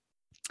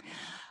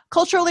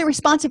 Culturally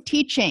responsive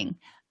teaching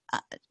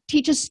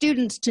teaches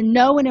students to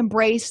know and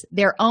embrace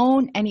their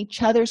own and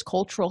each other's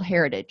cultural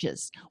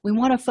heritages. We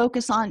want to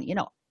focus on,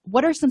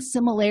 what are some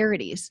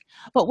similarities,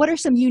 but what are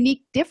some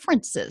unique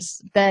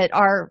differences that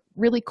are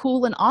really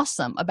cool and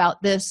awesome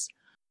about this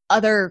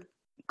other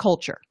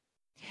culture?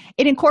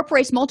 It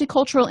incorporates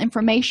multicultural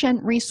information,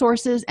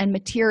 resources, and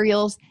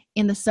materials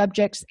in the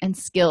subjects and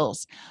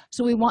skills.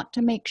 So we want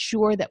to make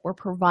sure that we're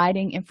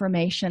providing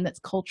information that's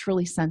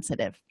culturally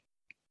sensitive.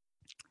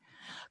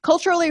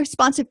 Culturally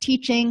responsive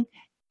teaching,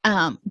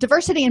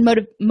 diversity and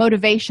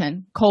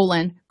motivation,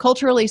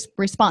 culturally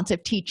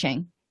responsive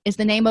teaching is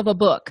the name of a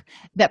book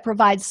that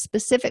provides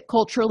specific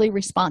culturally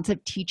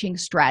responsive teaching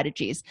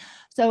strategies.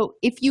 So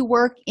if you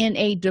work in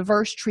a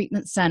diverse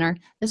treatment center,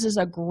 this is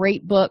a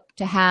great book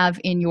to have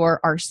in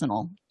your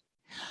arsenal.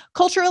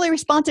 Culturally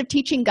responsive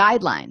teaching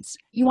guidelines.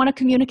 You want to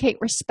communicate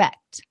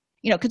respect,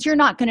 because you're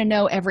not going to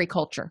know every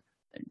culture.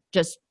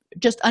 Just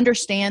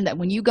understand that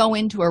when you go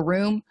into a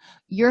room,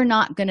 you're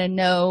not going to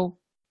know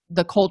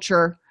the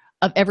culture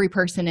of every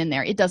person in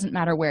there. It doesn't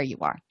matter where you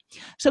are.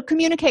 So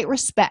communicate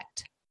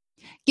respect.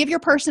 Give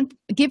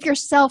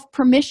yourself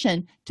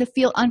permission to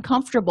feel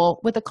uncomfortable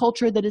with a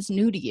culture that is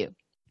new to you.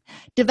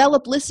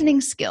 Develop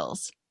listening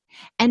skills,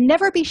 and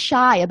never be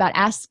shy about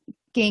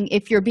asking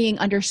if you're being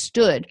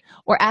understood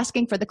or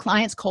asking for the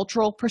client's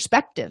cultural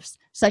perspectives,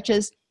 such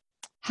as,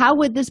 how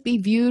would this be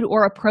viewed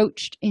or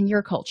approached in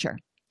your culture?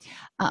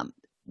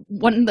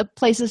 One of the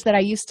places that I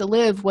used to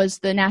live was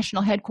the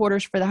national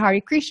headquarters for the Hare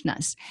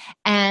Krishnas.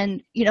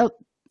 And,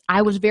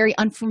 I was very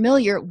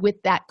unfamiliar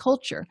with that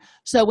culture.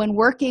 So when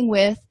working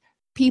with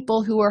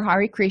people who are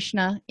Hare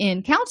Krishna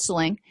in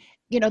counseling,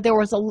 there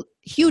was a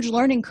huge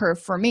learning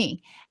curve for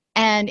me.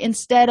 And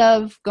instead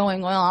of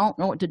going, well, I don't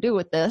know what to do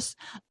with this,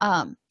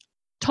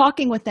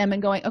 talking with them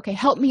and going, okay,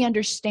 help me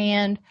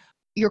understand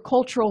your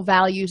cultural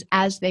values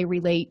as they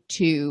relate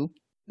to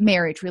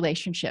marriage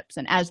relationships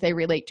and as they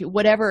relate to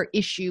whatever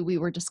issue we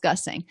were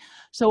discussing,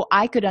 so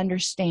I could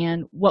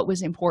understand what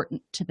was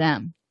important to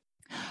them.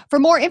 For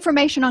more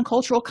information on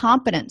cultural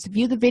competence,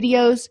 view the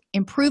videos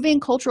Improving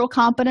Cultural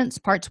Competence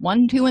Parts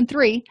 1, 2, and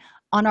 3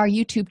 on our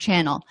YouTube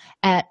channel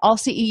at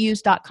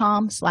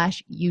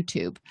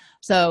allceus.com/YouTube.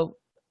 So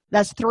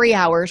that's 3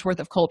 hours worth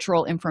of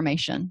cultural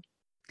information.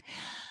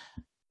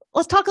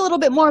 Let's talk a little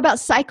bit more about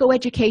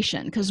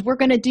psychoeducation, because we're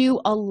going to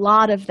do a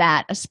lot of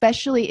that,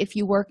 especially if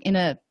you work in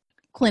a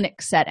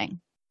clinic setting.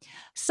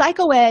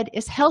 Psychoed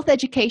is health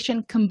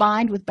education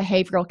combined with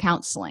behavioral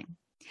counseling.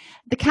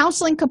 The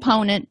counseling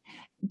component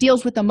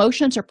deals with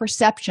emotions or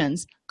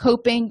perceptions,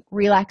 coping,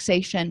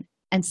 relaxation,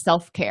 and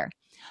self-care.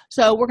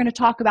 So we're going to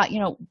talk about,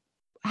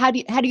 how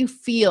do you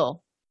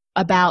feel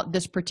about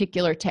this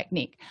particular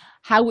technique?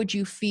 How would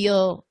you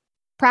feel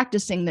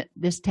practicing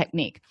this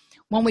technique?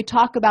 When we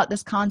talk about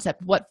this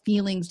concept, what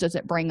feelings does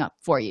it bring up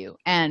for you,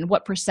 and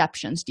what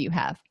perceptions do you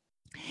have?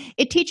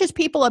 It teaches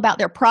people about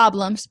their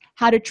problems,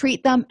 how to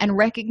treat them, and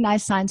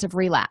recognize signs of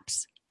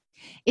relapse.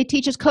 It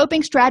teaches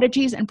coping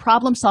strategies and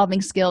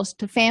problem-solving skills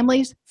to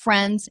families,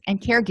 friends,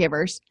 and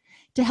caregivers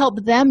to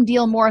help them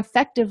deal more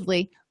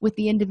effectively with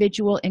the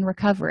individual in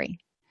recovery.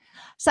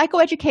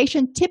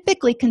 Psychoeducation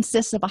typically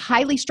consists of a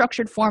highly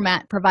structured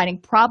format providing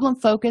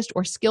problem-focused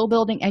or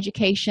skill-building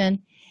education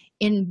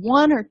in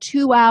 1 or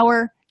 2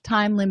 hour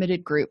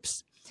time-limited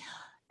groups.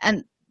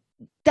 And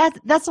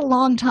that's a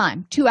long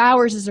time. 2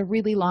 hours is a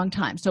really long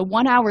time. So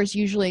 1 hour is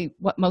usually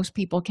what most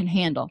people can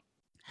handle.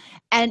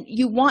 And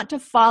you want to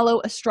follow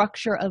a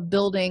structure of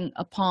building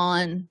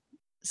upon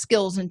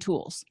skills and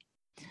tools.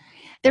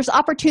 There's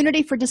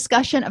opportunity for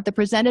discussion of the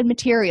presented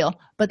material,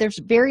 but there's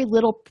very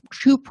little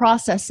true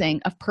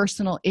processing of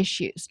personal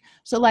issues.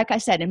 So like I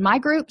said, in my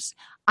groups,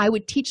 I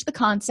would teach the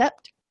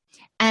concept,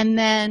 and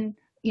then,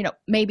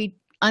 maybe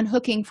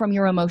unhooking from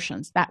your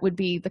emotions. That would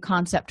be the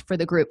concept for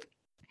the group.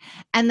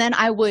 And then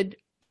I would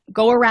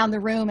go around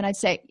the room and I'd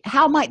say,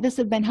 how might this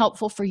have been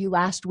helpful for you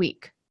last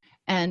week?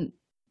 And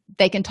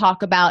they can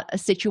talk about a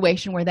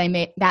situation where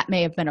that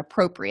may have been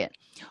appropriate.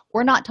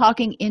 We're not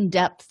talking in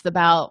depth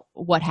about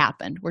what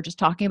happened. We're just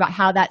talking about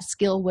how that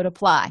skill would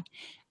apply.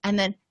 And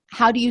then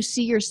how do you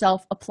see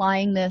yourself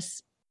applying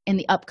this in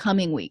the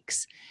upcoming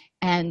weeks?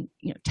 And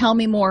tell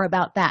me more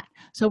about that.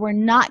 So we're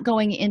not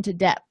going into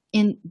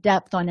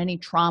depth on any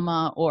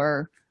trauma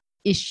or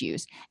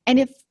issues. And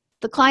if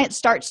the client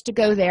starts to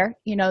go there,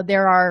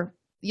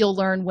 you'll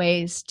learn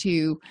ways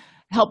to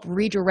help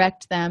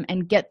redirect them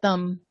and get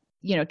them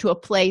to a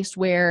place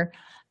where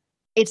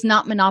it's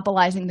not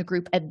monopolizing the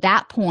group at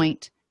that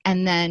point.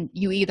 And then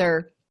you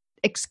either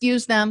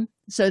excuse them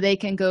so they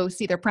can go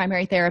see their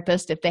primary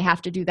therapist if they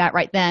have to do that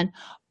right then,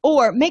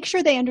 or make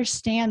sure they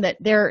understand that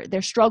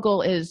their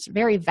struggle is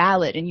very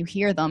valid and you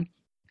hear them,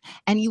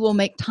 and you will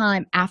make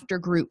time after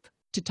group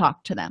to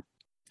talk to them.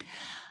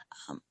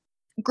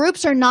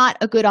 Groups are not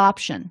a good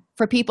option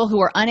for people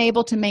who are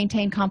unable to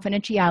maintain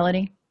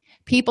confidentiality,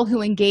 people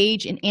who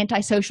engage in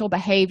antisocial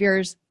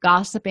behaviors,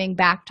 gossiping,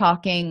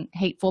 backtalking,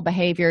 hateful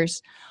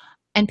behaviors,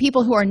 and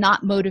people who are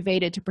not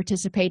motivated to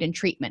participate in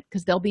treatment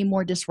because they'll be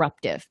more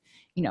disruptive.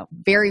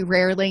 Very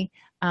rarely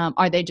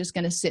are they just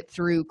going to sit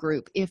through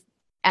group. If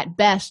at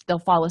best they'll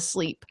fall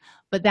asleep,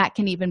 but that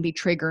can even be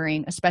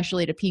triggering,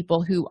 especially to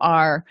people who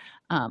are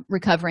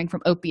recovering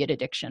from opiate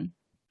addiction.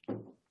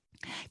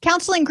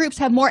 Counseling groups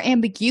have more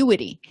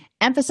ambiguity,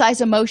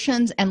 emphasize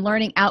emotions, and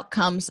learning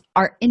outcomes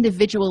are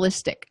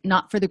individualistic,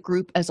 not for the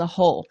group as a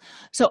whole.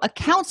 So a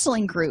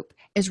counseling group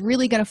is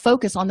really going to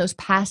focus on those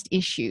past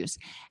issues,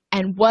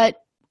 and what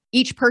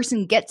each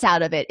person gets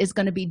out of it is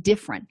going to be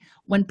different.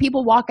 When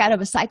people walk out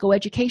of a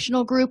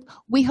psychoeducational group,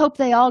 we hope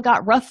they all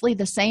got roughly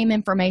the same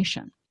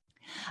information.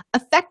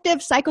 Effective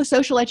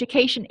psychosocial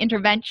education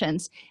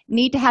interventions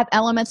need to have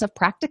elements of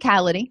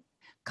practicality,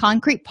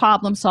 concrete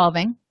problem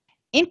solving,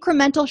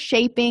 incremental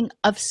shaping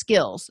of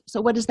skills.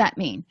 So what does that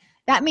mean?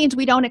 That means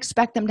we don't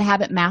expect them to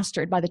have it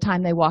mastered by the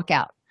time they walk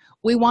out.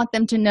 We want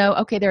them to know,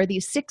 okay, there are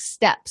these 6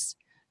 steps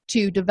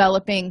to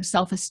developing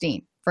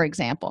self-esteem, for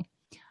example.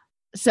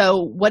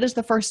 So what is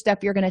the first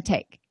step you're going to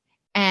take?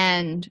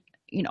 And,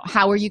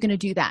 how are you going to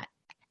do that?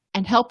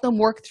 And help them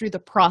work through the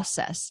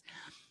process.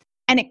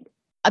 And it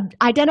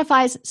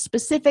identifies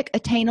specific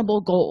attainable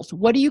goals.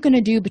 What are you going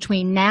to do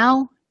between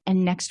now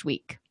and next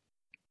week?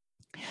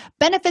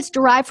 Benefits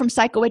derived from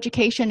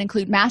psychoeducation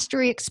include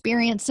mastery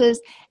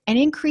experiences and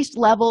increased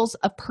levels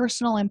of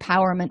personal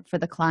empowerment for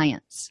the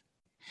clients.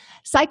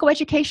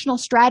 Psychoeducational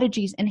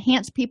strategies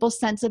enhance people's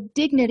sense of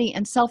dignity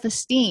and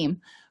self-esteem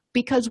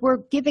because we're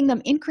giving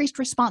them increased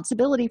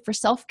responsibility for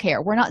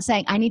self-care. We're not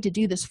saying, I need to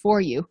do this for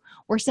you.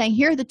 We're saying,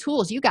 here are the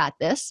tools, you got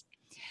this.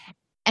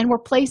 And we're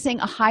placing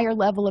a higher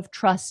level of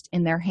trust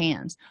in their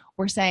hands.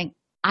 We're saying,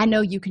 I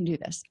know you can do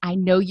this. I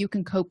know you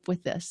can cope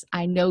with this.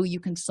 I know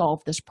you can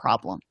solve this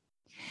problem.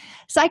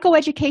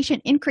 Psychoeducation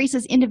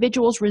increases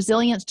individuals'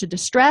 resilience to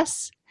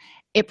distress.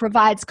 It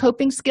provides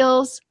coping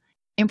skills,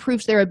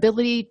 improves their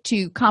ability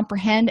to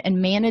comprehend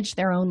and manage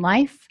their own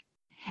life,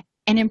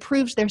 and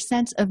improves their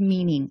sense of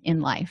meaning in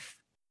life.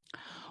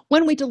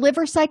 When we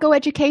deliver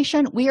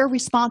psychoeducation, we are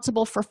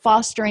responsible for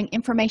fostering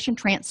information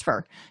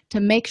transfer to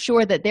make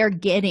sure that they're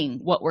getting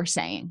what we're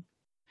saying.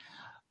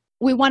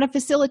 We want to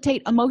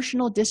facilitate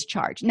emotional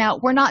discharge. Now,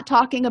 we're not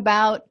talking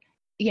about,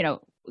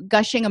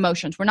 gushing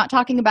emotions. We're not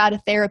talking about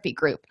a therapy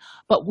group,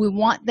 but we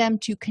want them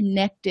to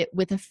connect it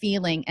with a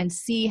feeling and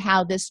see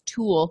how this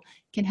tool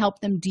can help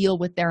them deal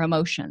with their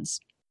emotions.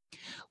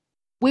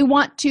 We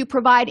want to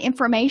provide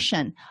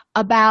information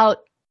about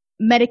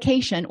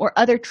medication or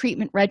other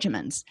treatment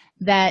regimens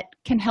that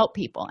can help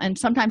people. And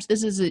sometimes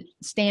this is a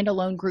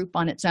standalone group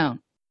on its own.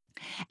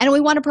 And we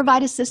want to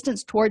provide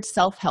assistance towards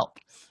self-help.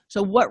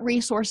 So what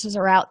resources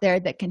are out there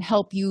that can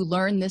help you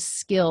learn this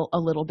skill a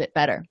little bit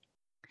better?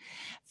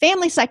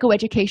 Family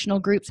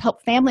psychoeducational groups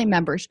help family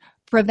members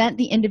prevent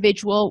the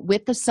individual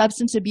with the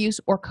substance abuse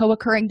or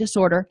co-occurring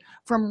disorder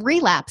from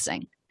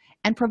relapsing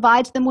and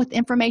provides them with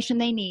information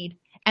they need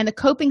and the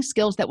coping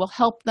skills that will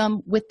help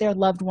them with their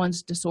loved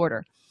one's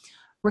disorder.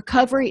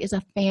 Recovery is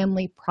a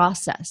family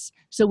process.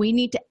 So we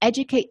need to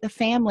educate the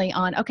family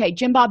on, okay,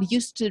 Jim Bob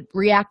used to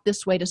react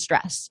this way to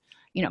stress.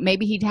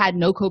 Maybe he'd had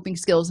no coping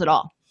skills at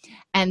all.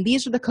 And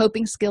these are the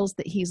coping skills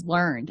that he's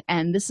learned.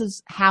 And this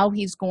is how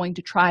he's going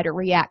to try to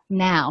react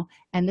now.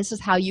 And this is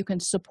how you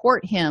can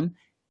support him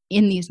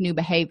in these new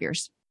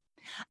behaviors.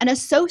 An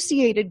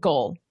associated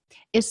goal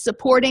is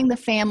supporting the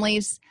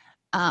family's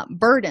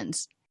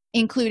burdens,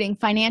 including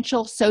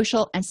financial,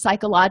 social, and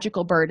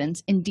psychological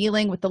burdens in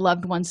dealing with the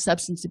loved one's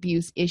substance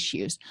abuse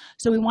issues.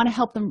 So we want to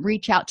help them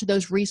reach out to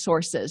those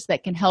resources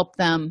that can help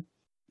them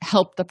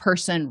help the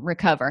person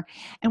recover.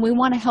 And we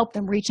want to help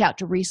them reach out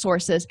to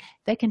resources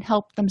that can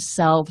help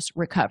themselves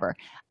recover.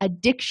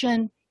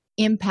 Addiction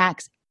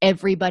impacts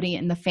everybody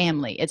in the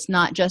family. It's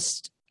not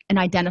just an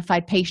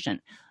identified patient,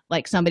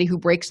 like somebody who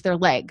breaks their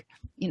leg.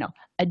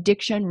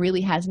 Addiction really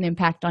has an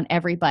impact on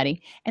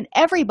everybody. And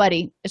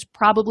everybody is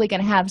probably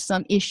going to have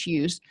some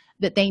issues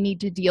that they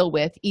need to deal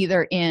with,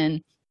 either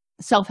in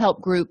self-help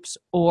groups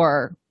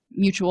or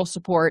mutual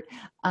support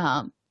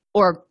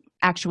or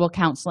actual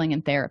counseling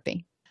and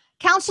therapy.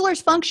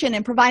 Counselors function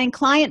in providing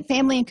client,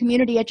 family, and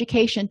community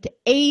education to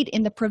aid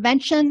in the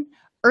prevention,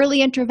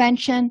 early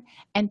intervention,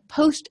 and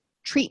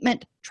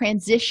post-treatment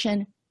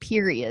transition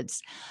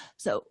periods.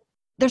 So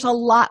there's a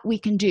lot we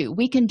can do.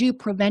 We can do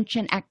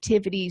prevention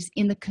activities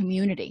in the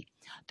community.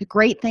 The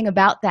great thing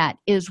about that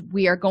is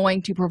we are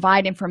going to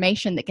provide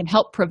information that can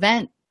help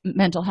prevent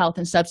mental health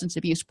and substance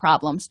abuse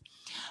problems,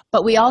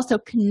 but we also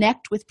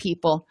connect with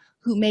people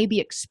who may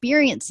be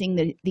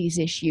experiencing these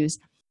issues,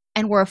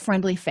 and we're a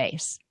friendly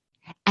face.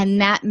 And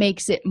that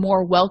makes it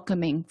more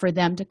welcoming for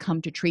them to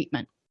come to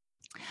treatment.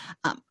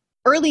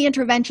 Early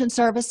intervention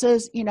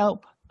services,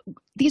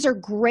 these are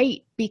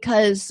great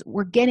because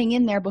we're getting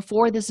in there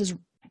before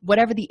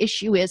whatever the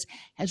issue is,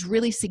 has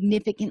really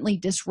significantly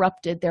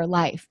disrupted their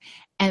life.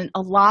 And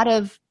a lot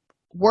of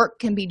work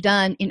can be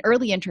done in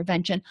early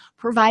intervention,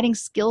 providing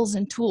skills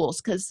and tools,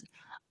 because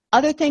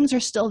other things are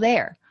still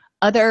there.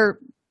 Other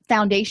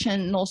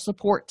foundational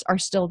supports are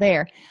still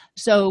there.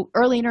 So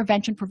early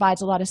intervention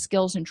provides a lot of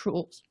skills and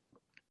tools.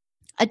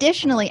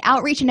 Additionally,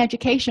 outreach and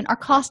education are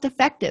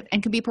cost-effective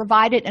and can be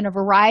provided in a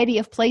variety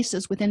of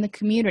places within the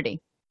community,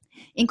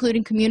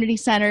 including community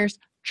centers,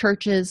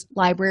 churches,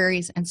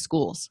 libraries, and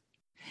schools.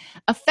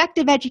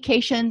 Effective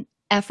education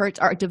efforts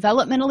are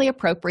developmentally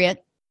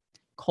appropriate,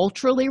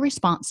 culturally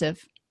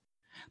responsive,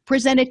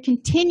 presented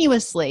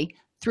continuously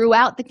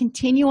throughout the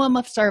continuum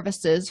of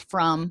services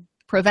from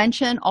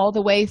prevention all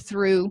the way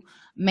through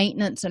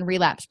maintenance and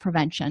relapse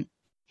prevention,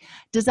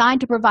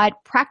 designed to provide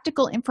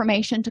practical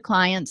information to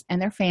clients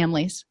and their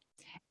families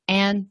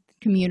and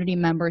community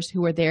members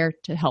who are there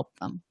to help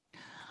them.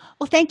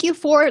 Well, thank you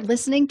for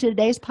listening to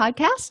today's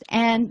podcast,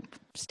 and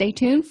stay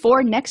tuned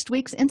for next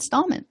week's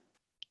installment.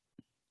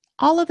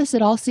 All of us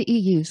at All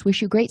CEUs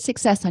wish you great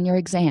success on your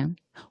exam.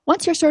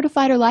 Once you're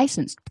certified or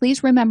licensed,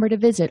 please remember to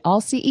visit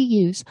All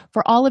CEUs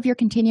for all of your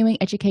continuing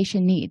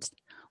education needs.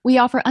 We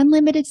offer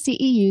unlimited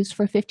CEUs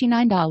for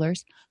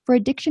 $59 for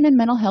addiction and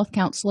mental health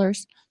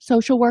counselors,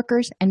 social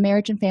workers, and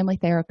marriage and family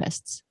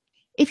therapists.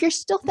 If you're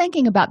still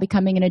thinking about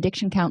becoming an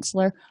addiction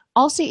counselor,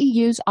 All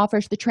CEUs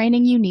offers the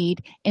training you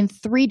need in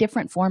 3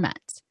 different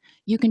formats.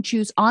 You can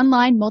choose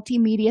online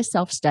multimedia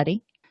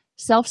self-study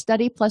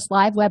plus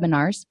live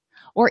webinars,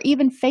 or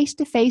even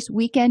face-to-face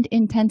weekend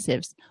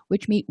intensives,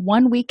 which meet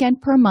 1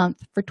 weekend per month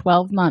for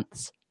 12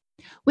 months.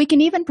 We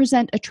can even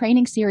present a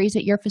training series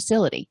at your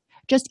facility.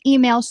 Just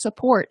email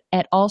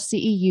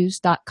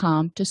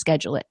support@allceus.com to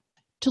schedule it.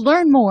 To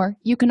learn more,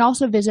 you can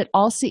also visit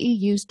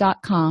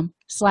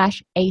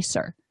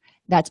allceus.com/ACER.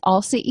 That's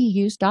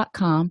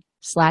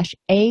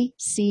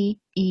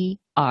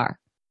allceus.com/ACER.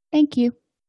 Thank you.